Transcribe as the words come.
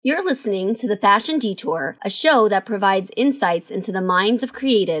You're listening to The Fashion Detour, a show that provides insights into the minds of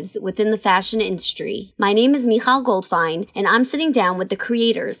creatives within the fashion industry. My name is Michal Goldfein, and I'm sitting down with the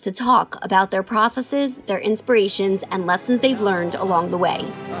creators to talk about their processes, their inspirations, and lessons they've learned along the way.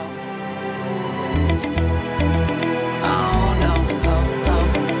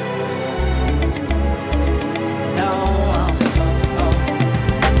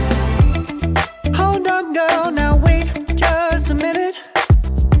 Hold on, girl, now wait just a minute.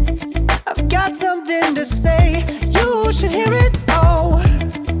 I've got something to say, you should hear it. Oh,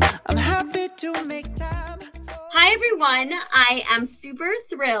 I'm happy to make time. Hi, everyone. I am super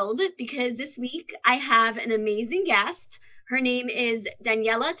thrilled because this week I have an amazing guest. Her name is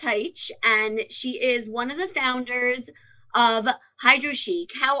Daniella Teutsch, and she is one of the founders of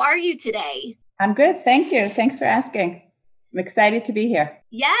Hydrochic. How are you today? I'm good. Thank you. Thanks for asking. I'm excited to be here.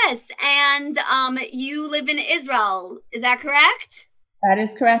 Yes. And you live in Israel. Is that correct? That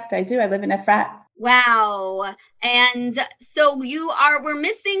is correct. I do. I live in Efrat. Wow. And so we're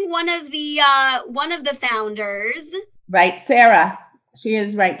missing one of the founders. Right. Sara. She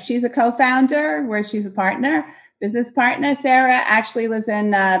is right. She's a co-founder where she's a business partner. Sara actually lives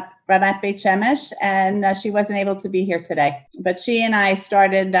in Ramat Beit Shemesh, and she wasn't able to be here today. But she and I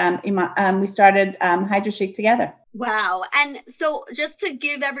started, Hydrochic together. Wow. And so just to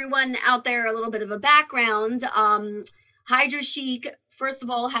give everyone out there a little bit of a background, Hydrochic, first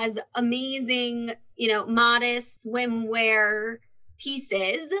of all, has amazing, modest swimwear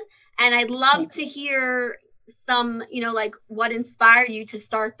pieces. And I'd love to hear some, like what inspired you to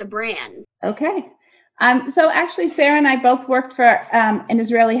start the brand. Okay. So actually, Sara and I both worked for an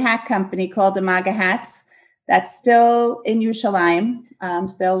Israeli hat company called Amaga Hats. That's still in Yerushalayim,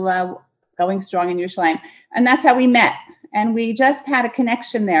 still going strong in Yerushalayim. And that's how we met. And we just had a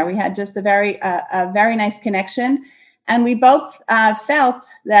connection there. We had just a very nice connection. And we both felt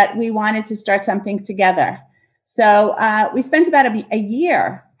that we wanted to start something together. So we spent about a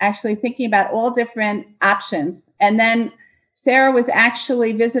year actually thinking about all different options. And then Sara was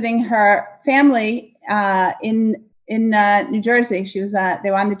actually visiting her family in New Jersey.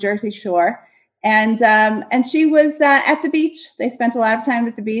 They were on the Jersey Shore. And she was at the beach. They spent a lot of time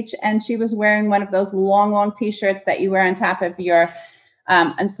at the beach. And she was wearing one of those long T-shirts that you wear on top of your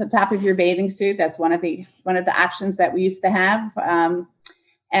bathing suit. That's one of the options that we used to have.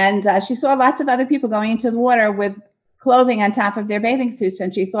 And she saw lots of other people going into the water with clothing on top of their bathing suits.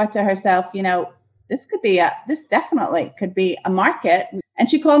 And she thought to herself, this definitely could be a market. And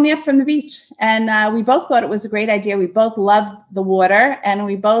she called me up from the beach, and we both thought it was a great idea. We both loved the water, and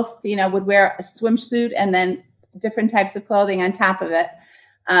we both, would wear a swimsuit and then different types of clothing on top of it.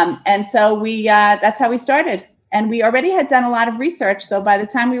 And so that's how we started. And we already had done a lot of research. So by the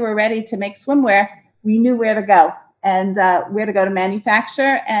time we were ready to make swimwear, we knew where to go and where to go to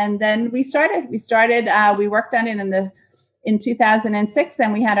manufacture. And then we started. We worked on it in 2006,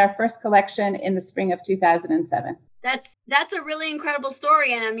 and we had our first collection in the spring of 2007. That's a really incredible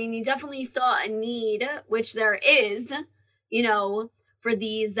story. And I mean, you definitely saw a need, which there is, for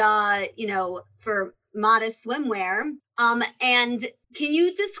these, for modest swimwear. And can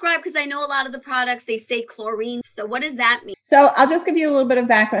you describe, because I know a lot of the products, they say chlorine. So what does that mean? So I'll just give you a little bit of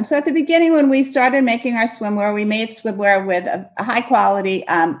background. So at the beginning, when we started making our swimwear, we made swimwear with a high quality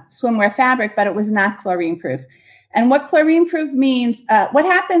swimwear fabric, but it was not chlorine proof. And what chlorine proof means, what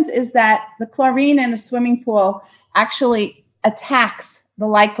happens is that the chlorine in a swimming pool actually attacks the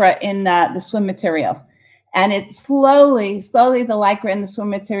lycra in the swim material. And it slowly, the lycra in the swim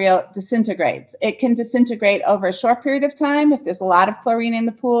material disintegrates. It can disintegrate over a short period of time if there's a lot of chlorine in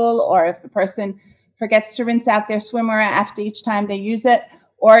the pool, or if the person forgets to rinse out their swimwear after each time they use it,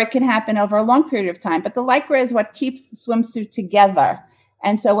 or it can happen over a long period of time. But the lycra is what keeps the swimsuit together.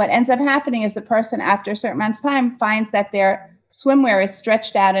 And so what ends up happening is the person, after a certain amount of time, finds that their swimwear is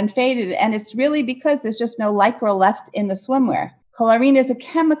stretched out and faded. And it's really because there's just no lycra left in the swimwear. Chlorine is a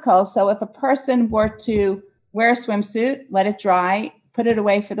chemical. So if a person were to wear a swimsuit, let it dry, put it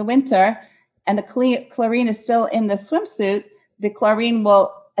away for the winter, and the chlorine is still in the swimsuit, the chlorine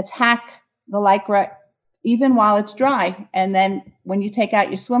will attack the lycra even while it's dry. And then when you take out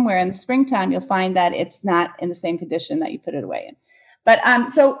your swimwear in the springtime, you'll find that it's not in the same condition that you put it away in. But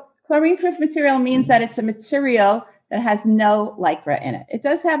so chlorine-proof material means that it's a material that has no lycra in it. It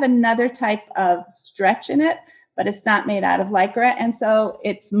does have another type of stretch in it, but it's not made out of lycra. And so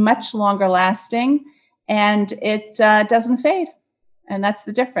it's much longer lasting, and it doesn't fade. And that's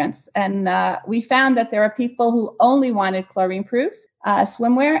the difference. And we found that there are people who only wanted chlorine-proof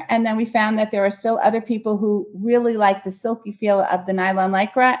swimwear. And then we found that there are still other people who really like the silky feel of the nylon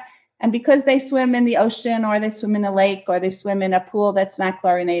lycra And because they swim in the ocean or they swim in a lake or they swim in a pool that's not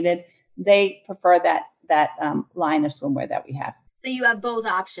chlorinated, they prefer that line of swimwear that we have. So you have both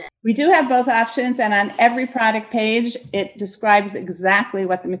options. We do have both options. And on every product page, it describes exactly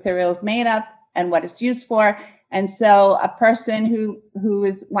what the material is made of and what it's used for. And so a person who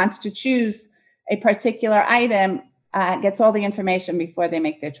wants to choose a particular item gets all the information before they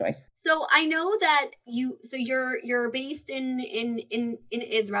make their choice. So I know that you're based in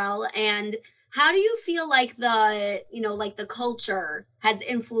Israel, and how do you feel like the culture has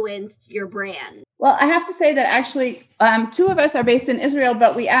influenced your brand? Well, I have to say that actually 2 of us are based in Israel,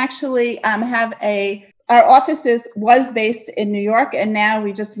 but we actually have our offices was based in New York, and now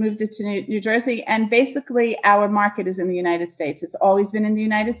we just moved it to New Jersey. And basically our market is in the United States. It's always been in the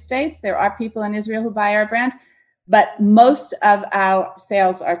United States. There are people in Israel who buy our brand, but most of our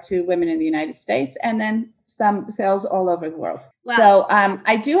sales are to women in the United States, and then some sales all over the world. Wow. So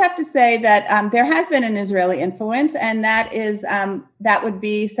I do have to say that there has been an Israeli influence, and that is that would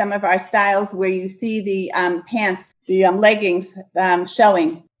be some of our styles where you see the pants, the leggings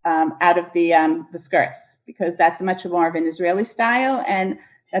showing out of the skirts, because that's much more of an Israeli style, and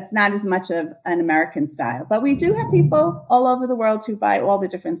that's not as much of an American style. But we do have people all over the world who buy all the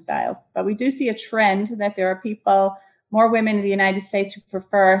different styles. But we do see a trend that there are people, more women in the United States, who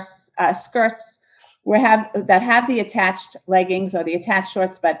prefer skirts that have the attached leggings or the attached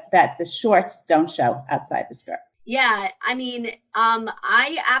shorts, but that the shorts don't show outside the skirt. Yeah, I mean,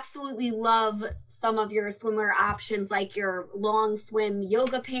 I absolutely love some of your swimwear options, like your long swim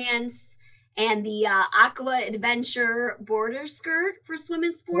yoga pants and the Aqua Adventure border skirt for swim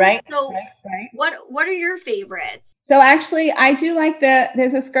and sport. Right. So right. What are your favorites? So actually, I do like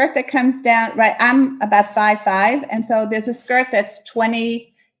there's a skirt that comes down, right? I'm about 5'5", and so there's a skirt that's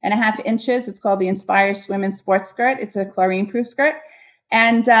 20.5 inches. It's called the Inspire Swim and Sport Skirt. It's a chlorine-proof skirt.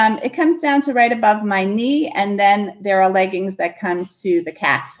 And it comes down to right above my knee. And then there are leggings that come to the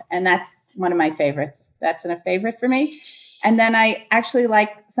calf. And that's one of my favorites. That's a favorite for me. And then I actually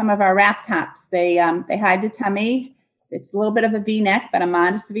like some of our wrap tops. They hide the tummy. It's a little bit of a V-neck, but a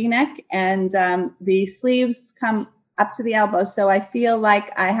modest V-neck. And the sleeves come up to the elbows. So I feel like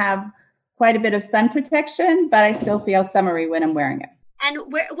I have quite a bit of sun protection, but I still feel summery when I'm wearing it. And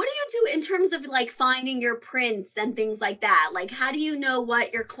what do you do in terms of like finding your prints and things like that? Like, how do you know what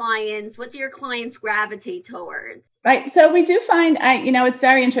do your clients gravitate towards? Right. So we do find, it's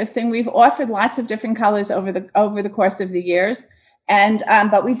very interesting. We've offered lots of different colors over the course of the years. And,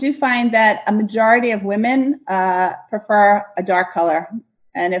 but we do find that a majority of women prefer a dark color.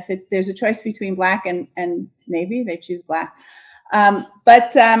 And if there's a choice between black and navy, they choose black.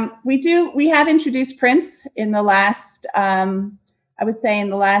 But we have introduced prints in the last, I would say in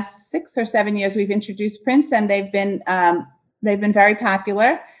the last 6 or 7 years, we've introduced prints, and they've been very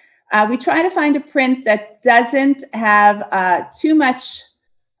popular. We try to find a print that doesn't have too much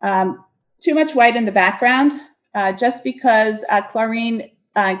white in the background, just because chlorine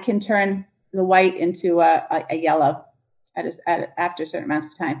can turn the white into a yellow after a certain amount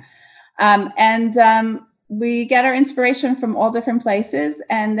of time. We get our inspiration from all different places,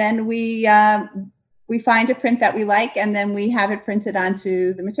 and then we find a print that we like, and then we have it printed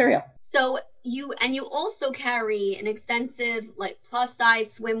onto the material. So you also carry an extensive like plus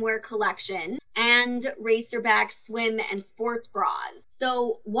size swimwear collection and racerback swim and sports bras.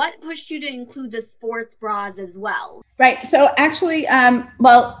 So what pushed you to include the sports bras as well? Right. So actually,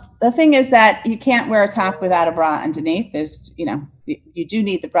 the thing is that you can't wear a top without a bra underneath. There's, you do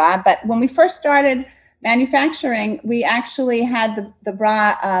need the bra. But when we first started manufacturing, we actually had the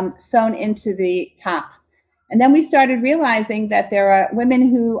bra sewn into the top. And then we started realizing that there are women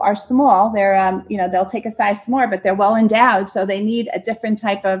who are small. They're, they'll take a size smaller, but they're well endowed. So they need a different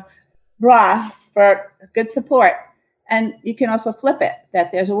type of bra for good support. And you can also flip it,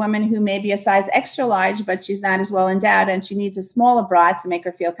 that there's a woman who may be a size extra large, but she's not as well endowed, and she needs a smaller bra to make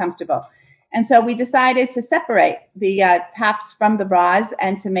her feel comfortable. And so we decided to separate the tops from the bras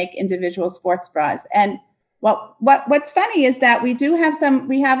and to make individual sports bras. And what's funny is that we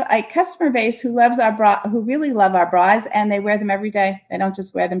have a customer base who loves our bra, who really love our bras, and they wear them every day. They don't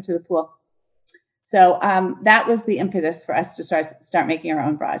just wear them to the pool. So that was the impetus for us to start making our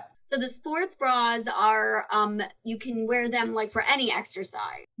own bras. So the sports bras are, you can wear them like for any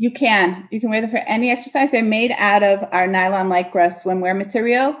exercise. You can wear them for any exercise. They're made out of our nylon lycra swimwear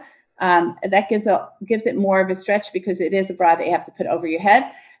material. That gives it more of a stretch because it is a bra that you have to put over your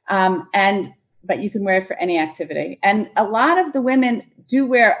head. But you can wear it for any activity. And a lot of the women do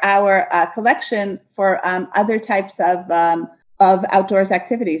wear our collection for other types of outdoors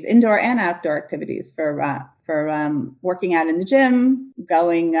activities, indoor and outdoor activities for working out in the gym,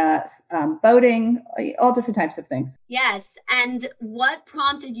 going boating, all different types of things. Yes. And what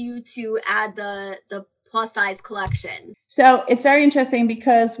prompted you to add the plus size collection? So it's very interesting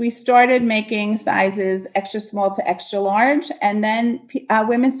because we started making sizes extra small to extra large. And then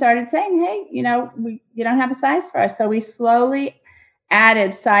women started saying, hey, you don't have a size for us. So we slowly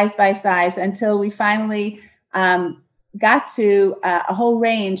added size by size until we finally got to a whole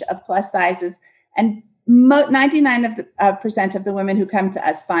range of plus sizes. And 99% of the women who come to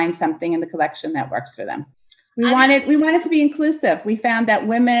us find something in the collection that works for them. We wanted to be inclusive. We found that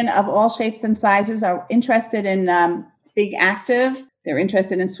women of all shapes and sizes are interested in being active. They're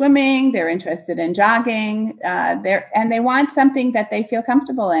interested in swimming. They're interested in jogging. And they want something that they feel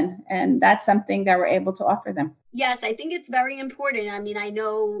comfortable in. And that's something that we're able to offer them. Yes, I think it's very important. I mean, I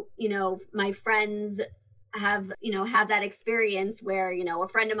know, my friends have that experience where, a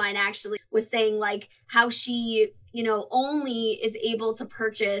friend of mine actually was saying like how she, only is able to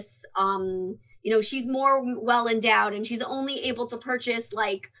purchase, she's more well endowed and she's only able to purchase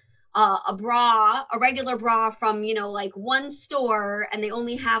like a regular bra from, like one store, and they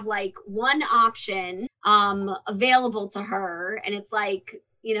only have like one option available to her. And it's like,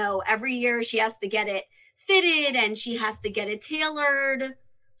 every year she has to get it fitted and she has to get it tailored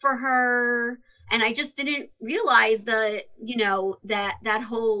for her. And I just didn't realize that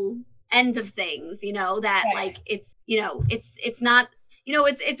whole end of things, that right. Like it's not,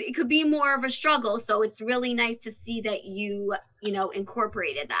 it could be more of a struggle. So it's really nice to see that you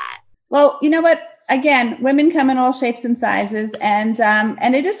incorporated that. Well, you know what? Again, women come in all shapes and sizes, and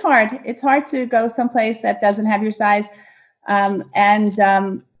it is hard. It's hard to go someplace that doesn't have your size. We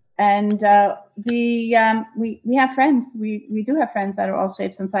have friends. We do have friends that are all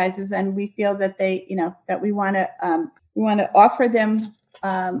shapes and sizes, and we feel that that we want to offer them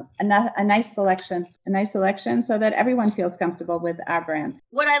a nice selection so that everyone feels comfortable with our brand.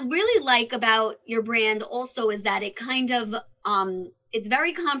 What I really like about your brand also is that it kind of it's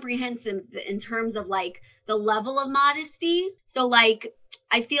very comprehensive in terms of like the level of modesty. So like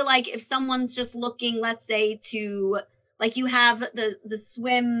I feel like if someone's just looking, let's say, to like you have the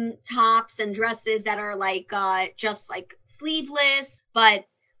swim tops and dresses that are like just like sleeveless, but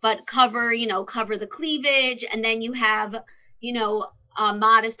cover the cleavage, and then you have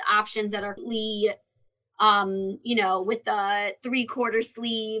modest options that are with the 3/4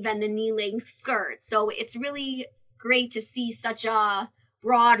 sleeve and the knee-length skirt. So it's really great to see such a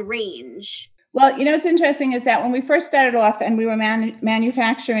broad range. Well, it's interesting is that when we first started off and we were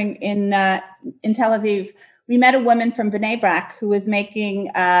manufacturing in Tel Aviv, we met a woman from Bnei Brak who was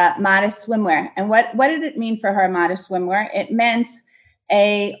making modest swimwear. And what did it mean for her, modest swimwear? It meant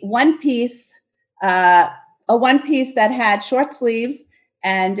a one piece that had short sleeves,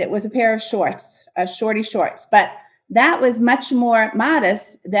 and it was a pair of shorts, shorty shorts. But that was much more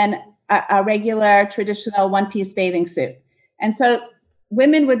modest than a regular traditional one-piece bathing suit. And so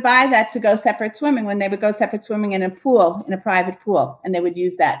women would buy that to go separate swimming when they would go separate swimming in a pool, in a private pool, and they would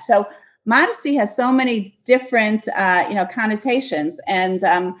use that. So modesty has so many different, connotations, and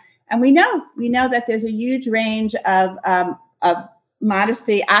we know that there's a huge range of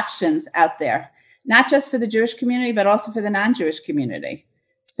modesty options out there, not just for the Jewish community, but also for the non-Jewish community.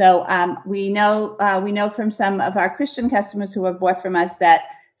 So we know from some of our Christian customers who have bought from us that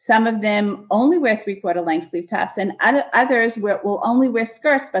some of them only wear 3/4 length sleeve tops, and others will only wear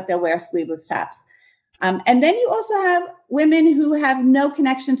skirts, but they'll wear sleeveless tops. And then you also have women who have no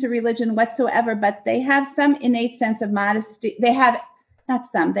connection to religion whatsoever, but they have some innate sense of modesty. They have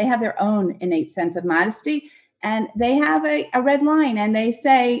their own innate sense of modesty, and they have a red line, and they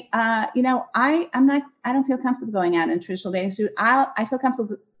say, I don't feel comfortable going out in a traditional bathing suit. I feel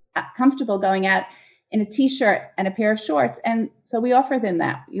comfortable going out in a t-shirt and a pair of shorts. And so we offer them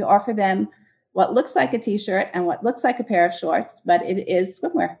that. You offer them what looks like a t-shirt and what looks like a pair of shorts, but it is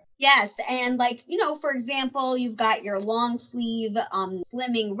swimwear. Yes. And like, for example, you've got your long sleeve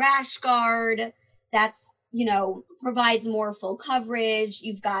slimming rash guard that's, provides more full coverage.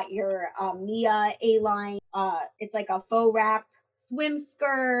 You've got your Mia A-line. It's like a faux wrap swim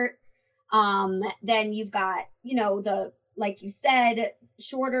skirt. Then you've got, the, like you said,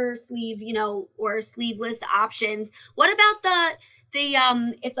 shorter sleeve, or sleeveless options. What about the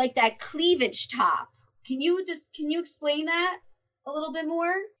it's like that cleavage top? Can you explain that a little bit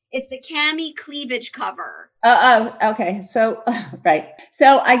more? It's the cami cleavage cover. Oh, okay. So, right.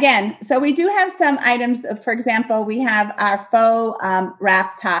 So again, we do have some items. For example, we have our faux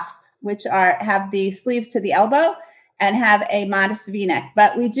wrap tops, which have the sleeves to the elbow and have a modest V-neck.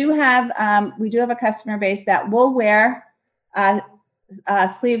 But we do have a customer base that will wear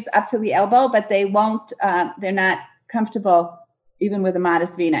sleeves up to the elbow, but they won't, they're not comfortable even with a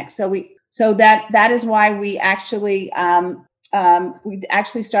modest V-neck. So that is why we actually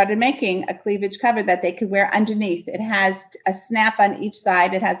started making a cleavage cover that they could wear underneath. It has a snap on each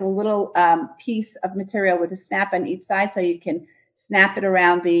side. It has a little piece of material with a snap on each side, so you can snap it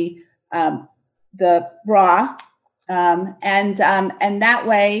around the bra, and that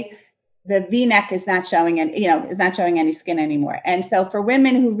way the V-neck is not showing any skin anymore. And so for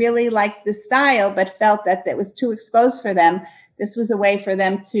women who really liked the style but felt that it was too exposed for them, this was a way for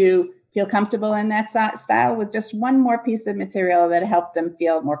them to feel comfortable in that style with just one more piece of material that helped them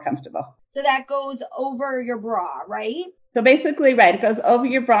feel more comfortable. So that goes over your bra, right? So basically, right, it goes over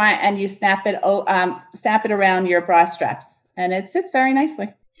your bra and you snap it around your bra straps, and it sits very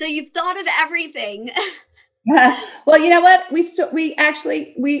nicely. So you've thought of everything. Well, you know what? We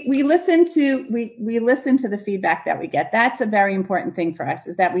listen to the feedback that we get. That's a very important thing for us,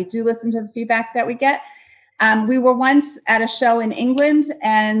 is that we do listen to the feedback that we get. We were once at a show in England,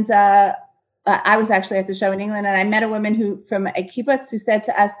 and I was actually at the show in England, and I met a woman from a kibbutz who said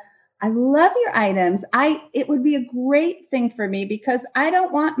to us, "I love your items. It would be a great thing for me because I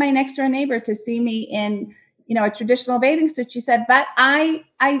don't want my next door neighbor to see me in, a traditional bathing suit." She said, "But I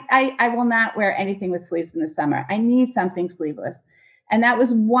will not wear anything with sleeves in the summer. I need something sleeveless." And that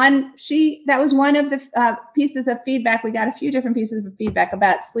was one of the pieces of feedback. We got a few different pieces of feedback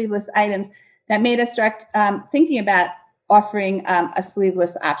about sleeveless items that made us start thinking about offering a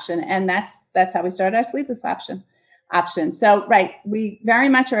sleeveless option. And that's how we started our sleeveless option. So, right, we very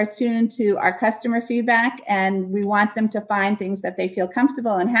much are attuned to our customer feedback, and we want them to find things that they feel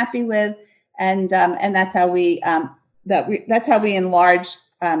comfortable and happy with. And that's how we enlarge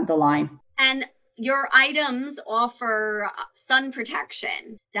the line. And your items offer sun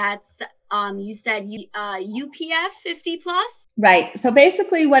protection. That's you said UPF 50 plus. Right. So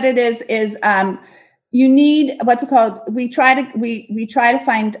basically, what it is you need what's it called. We try to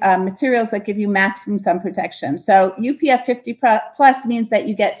find materials that give you maximum sun protection. So UPF 50 plus means that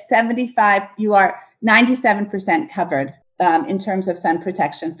you get 75. You are 97% covered. In terms of sun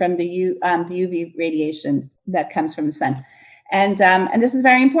protection from the UV radiation that comes from the sun. And this is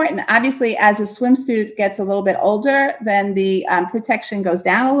very important. Obviously, as a swimsuit gets a little bit older, then the protection goes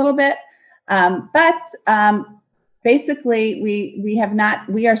down a little bit. But basically,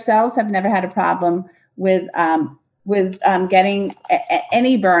 we ourselves have never had a problem with getting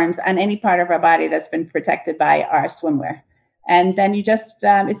any burns on any part of our body that's been protected by our swimwear. And then you just,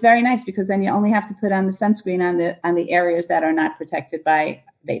 it's very nice because then you only have to put on the sunscreen on the areas that are not protected by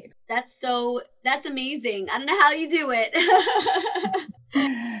bathing. That's amazing. I don't know how you do it.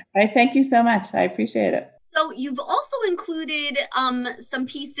 Right, thank you so much. I appreciate it. So you've also included some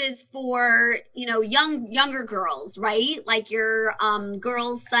pieces for, younger girls, right? Like your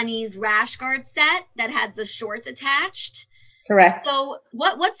Girls Sunnies rash guard set that has the shorts attached. Correct. So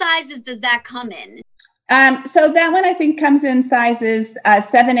what sizes does that come in? So that one I think comes in sizes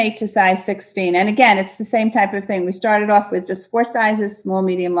 7-8 to size 16. And again, it's the same type of thing. We started off with just 4 sizes, small,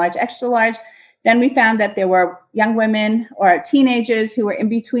 medium, large, extra large. Then we found that there were young women or teenagers who were in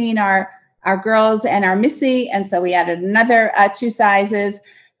between our girls and our Missy. And so we added another 2 sizes.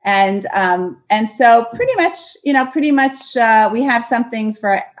 And so pretty much we have something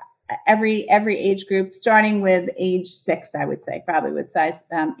for every age group, starting with age 6, I would say, probably with size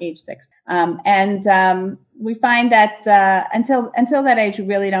age 6. We find that until that age, we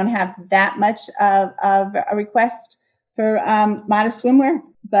really don't have that much of a request for modest swimwear.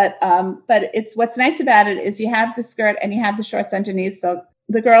 But it's what's nice about it is you have the skirt and you have the shorts underneath, so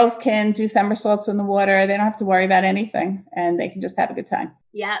the girls can do somersaults in the water. They don't have to worry about anything, and they can just have a good time.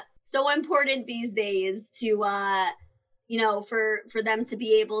 Yeah, so important these days to for them to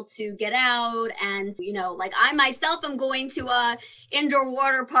be able to get out and, like I myself am going to a indoor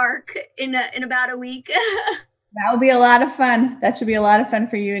water park in about a week. That will be a lot of fun. That should be a lot of fun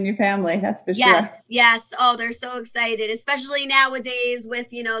for you and your family. That's for sure. Yes. Oh, they're so excited, especially nowadays with,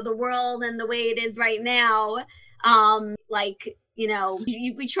 the world and the way it is right now.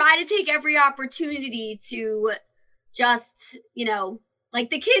 We try to take every opportunity to just, like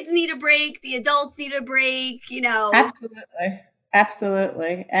the kids need a break, the adults need a break,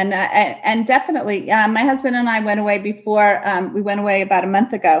 Absolutely. And definitely, my husband and I went away before, we went away about a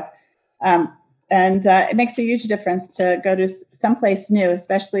month ago. And it makes a huge difference to go to someplace new,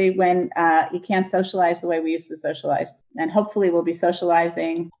 especially when you can't socialize the way we used to socialize. And hopefully we'll be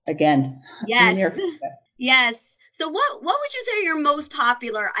socializing again. Yes. Yes. So what would you say are your most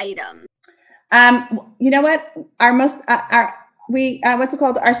popular item? You know what? Our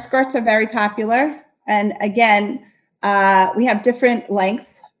skirts are very popular. And again, We have different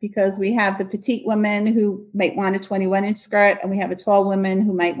lengths because we have the petite woman who might want a 21-inch skirt, and we have a tall woman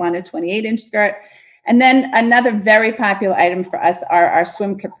who might want a 28-inch skirt. And then another very popular item for us are our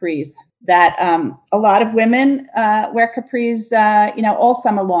swim capris that a lot of women wear capris, all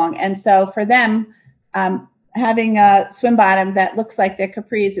summer long. And so for them, having a swim bottom that looks like their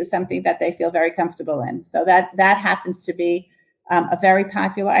capris is something that they feel very comfortable in. So that happens to be a very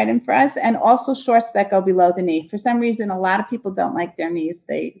popular item for us. And also shorts that go below the knee. For some reason, a lot of people don't like their knees.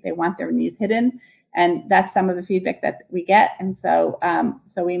 They want their knees hidden. And that's some of the feedback that we get. And so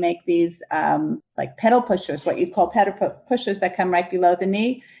we make these like pedal pushers, what you'd call pedal pushers that come right below the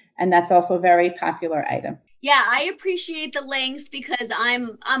knee. And that's also a very popular item. Yeah, I appreciate the lengths because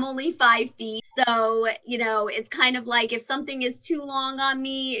I'm only 5 feet. So, it's kind of like if something is too long on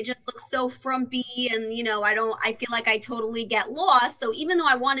me, it just looks so frumpy and, I feel like I totally get lost. So even though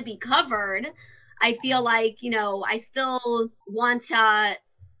I want to be covered, I feel like, I still want to,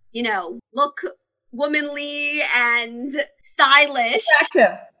 look womanly and stylish.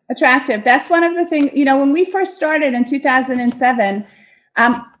 Attractive. That's one of the things, when we first started in 2007,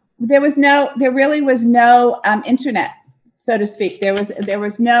 there really was no internet, so to speak. There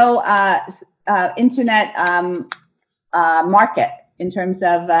was no internet market in terms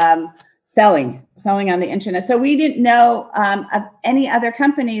of selling on the internet. So we didn't know of any other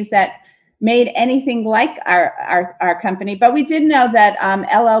companies that made anything like our company, but we did know that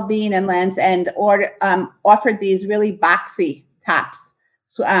LL Bean and Land's End offered these really boxy tops.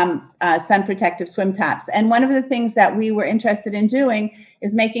 Sun protective swim tops. And one of the things that we were interested in doing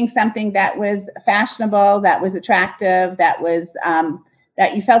is making something that was fashionable, that was attractive, that was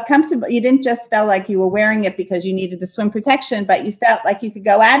that you felt comfortable. You didn't just feel like you were wearing it because you needed the swim protection, but you felt like you could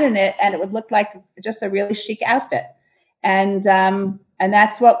go out in it and it would look like just a really chic outfit. And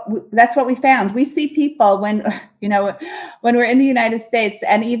that's what we found. We see people when we're in the United States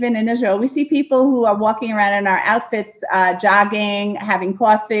and even in Israel, we see people who are walking around in our outfits, jogging, having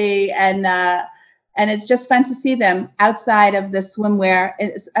coffee, and it's just fun to see them outside of the swimwear,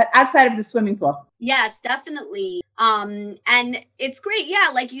 outside of the swimming pool. Yes, definitely. And it's great.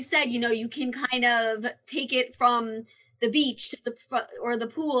 Yeah, like you said, you can kind of take it from the beach or the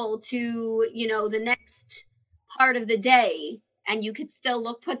pool to the next part of the day. And you could still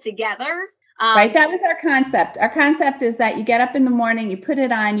look put together. Right. That was our concept. Our concept is that you get up in the morning, you put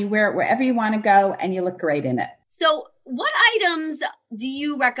it on, you wear it wherever you want to go, and you look great in it. So what items do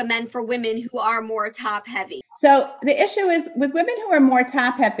you recommend for women who are more top heavy? So the issue is with women who are more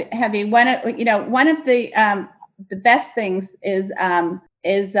top heavy, one of the best things is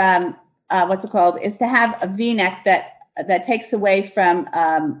what's it called? Is to have a V-neck that takes away from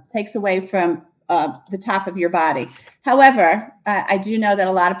the top of your body. However, I do know that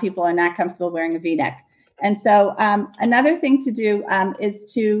a lot of people are not comfortable wearing a V-neck. And so another thing to do is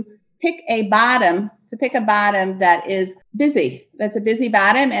to pick a bottom that is busy. That's a busy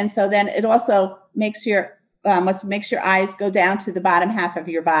bottom. And so then it also makes your eyes go down to the bottom half of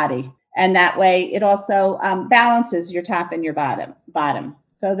your body. And that way it also balances your top and your bottom.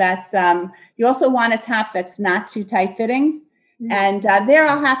 So that's, you also want a top that's not too tight fitting. And there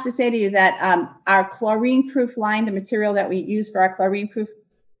I'll have to say to you that our chlorine-proof line, the material that we use for our chlorine-proof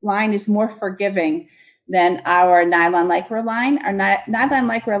line is more forgiving than our nylon lycra line. Our nylon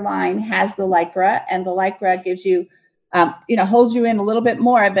lycra line has the lycra, and the lycra gives you, holds you in a little bit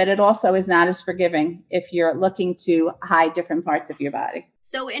more, but it also is not as forgiving if you're looking to hide different parts of your body.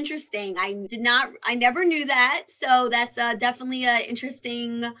 So interesting. I never knew that. So that's definitely an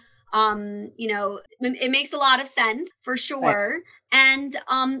interesting it makes a lot of sense for sure. Right. And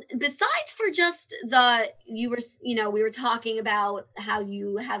besides for just we were talking about how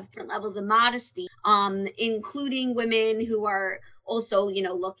you have different levels of modesty, including women who are also,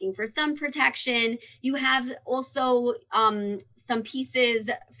 looking for sun protection. You have also some pieces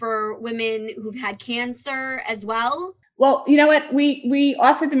for women who've had cancer as well. Well, you know what? We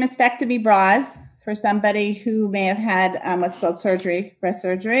offer the mastectomy bras for somebody who may have had what's called breast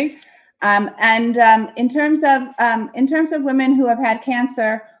surgery. In terms of women who have had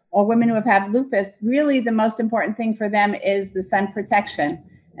cancer or women who have had lupus, really the most important thing for them is the sun protection.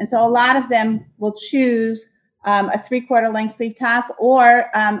 And so a lot of them will choose a 3/4 length sleeve top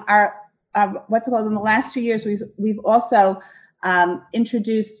or our what's called in the last 2 years, we've also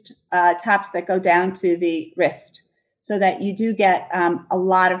introduced tops that go down to the wrist, so that you do get a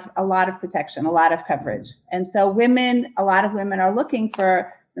lot of protection, a lot of coverage. And so a lot of women are looking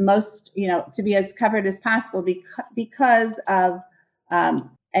for the most, to be as covered as possible because of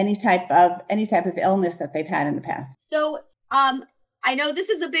any type of illness that they've had in the past. So I know this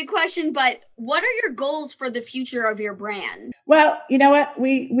is a big question, but what are your goals for the future of your brand? Well, you know what?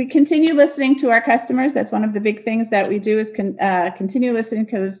 We continue listening to our customers. That's one of the big things that we do is continue listening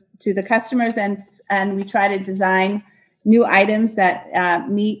to the customers, and we try to design new items that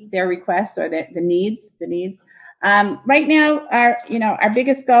meet their requests or the needs. Right now, our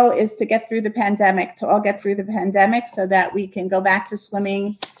biggest goal is to get through the pandemic, so that we can go back to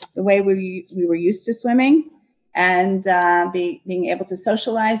swimming the way we were used to swimming, and being able to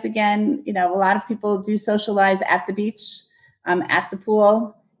socialize again. A lot of people do socialize at the beach, at the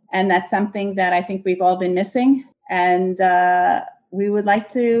pool, and that's something that I think we've all been missing. And we would like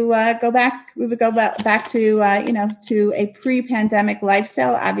to go back. We would go back to to a pre-pandemic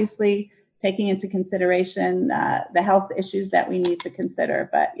lifestyle, obviously taking into consideration the health issues that we need to consider.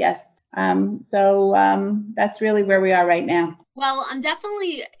 But yes, so that's really where we are right now. Well, I'm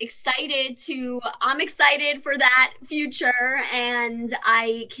definitely excited for that future, and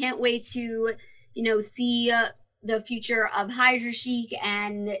I can't wait to, see the future of Hydrochic,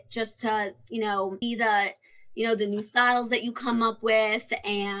 and just to, see the new styles that you come up with.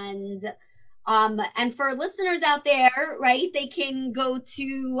 And for listeners out there, right, they can go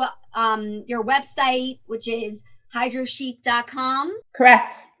to your website, which is hydrochic.com.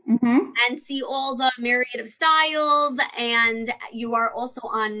 Correct. Mm-hmm. And see all the myriad of styles. And you are also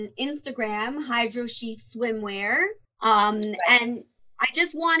on Instagram, Hydrochic Swimwear. And I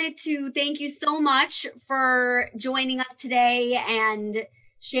just wanted to thank you so much for joining us today and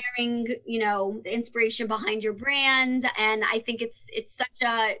sharing, the inspiration behind your brand. And I think it's such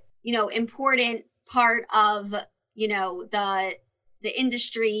a, important part of, the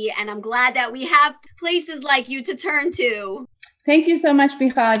industry. And I'm glad that we have places like you to turn to. Thank you so much,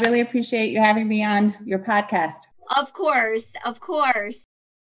 Michal. I really appreciate you having me on your podcast. Of course.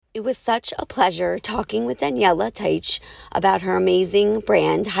 It was such a pleasure talking with Daniella Teutsch about her amazing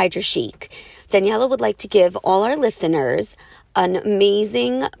brand, Hydrochic. Daniella would like to give all our listeners an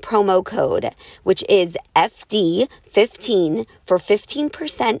amazing promo code, which is FD15 for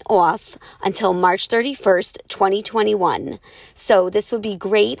 15% off until March 31st, 2021. So this would be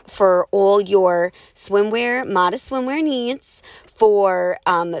great for all your swimwear, modest swimwear needs, for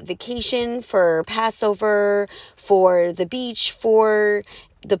vacation, for Passover, for the beach, for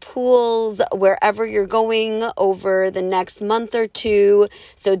the pools, wherever you're going over the next month or two.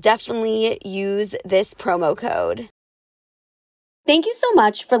 So definitely use this promo code. Thank you so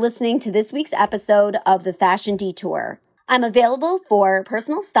much for listening to this week's episode of The Fashion Detour. I'm available for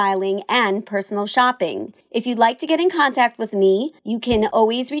personal styling and personal shopping. If you'd like to get in contact with me, you can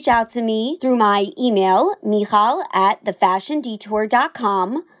always reach out to me through my email,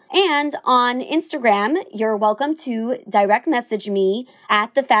 michal@thefashiondetour.com. And on Instagram, you're welcome to direct message me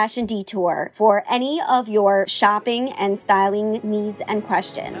at The Fashion Detour for any of your shopping and styling needs and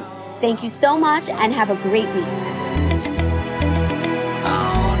questions. Thank you so much and have a great week.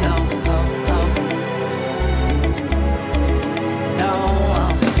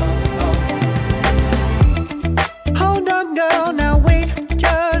 Hold on, girl, now wait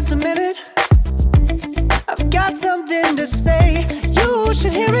just a minute. I've got something to say, you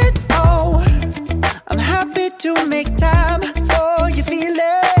should hear it. Oh, I'm happy to make time for your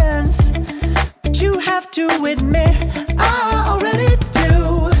feelings, but you have to admit I already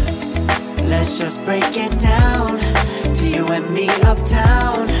do. Let's just break it down to you and me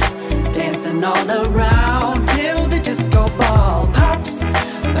uptown, dancing all around till the disco ball pops.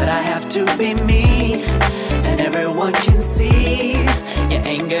 But I have to be me, and everyone can see your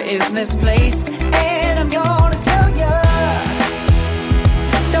anger is misplaced, and I'm gonna tell ya,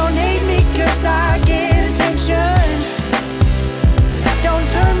 don't hate me 'cause I get attention. Don't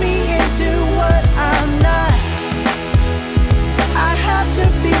turn me into what I'm not. I have to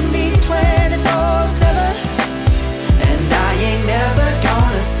be me 24/7, and I ain't never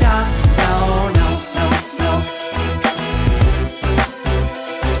gonna stop. No, no, no, no.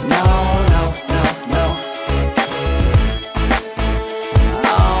 No, no, no, no.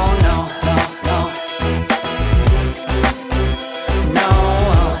 Oh, no, no, no. No,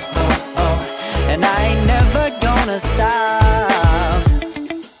 oh, oh, oh. And I ain't never gonna stop.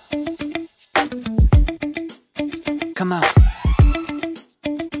 Come on.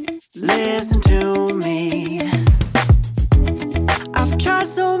 Listen to me. I've tried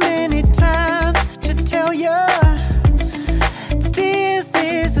so many times to tell you this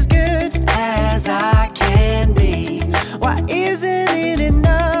is as good as I can be. Why isn't it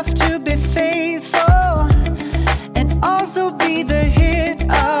enough to be faithful and also be the hit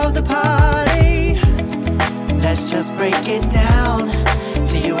of the party? Let's just break it down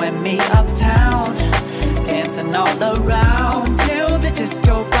to you and me uptown, dancing all around till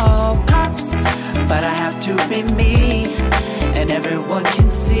disco ball pops, but I have to be me.